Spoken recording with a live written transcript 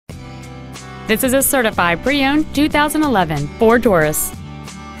This is a certified pre-owned 2011 Ford Taurus.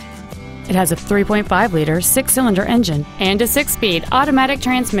 It has a 3.5-liter 6-cylinder engine and a 6-speed automatic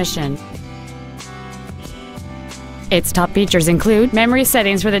transmission. Its top features include memory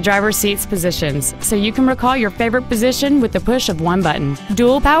settings for the driver's seat's positions, so you can recall your favorite position with the push of one button,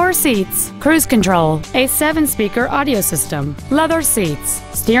 dual power seats, cruise control, a 7-speaker audio system, leather seats,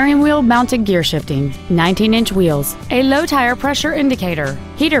 steering wheel mounted gear shifting, 19-inch wheels, a low tire pressure indicator,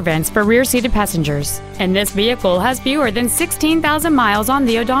 heater vents for rear-seated passengers, and this vehicle has fewer than 16,000 miles on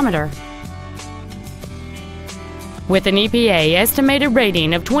the odometer. With an EPA estimated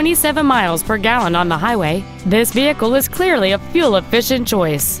rating of 27 miles per gallon on the highway, this vehicle is clearly a fuel-efficient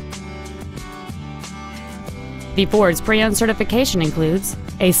choice. The Ford's pre-owned certification includes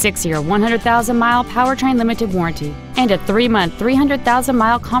a 6-year, 100,000-mile powertrain limited warranty and a 3-month,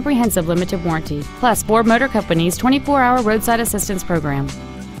 300,000-mile comprehensive limited warranty, plus Ford Motor Company's 24-hour roadside assistance program.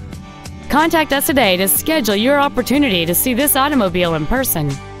 Contact us today to schedule your opportunity to see this automobile in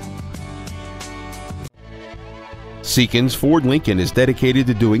person. Seekins Ford-Lincoln is dedicated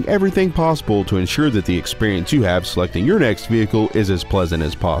to doing everything possible to ensure that the experience you have selecting your next vehicle is as pleasant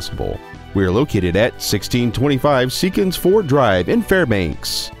as possible. We are located at 1625 Seekins Ford Drive in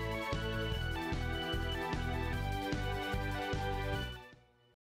Fairbanks.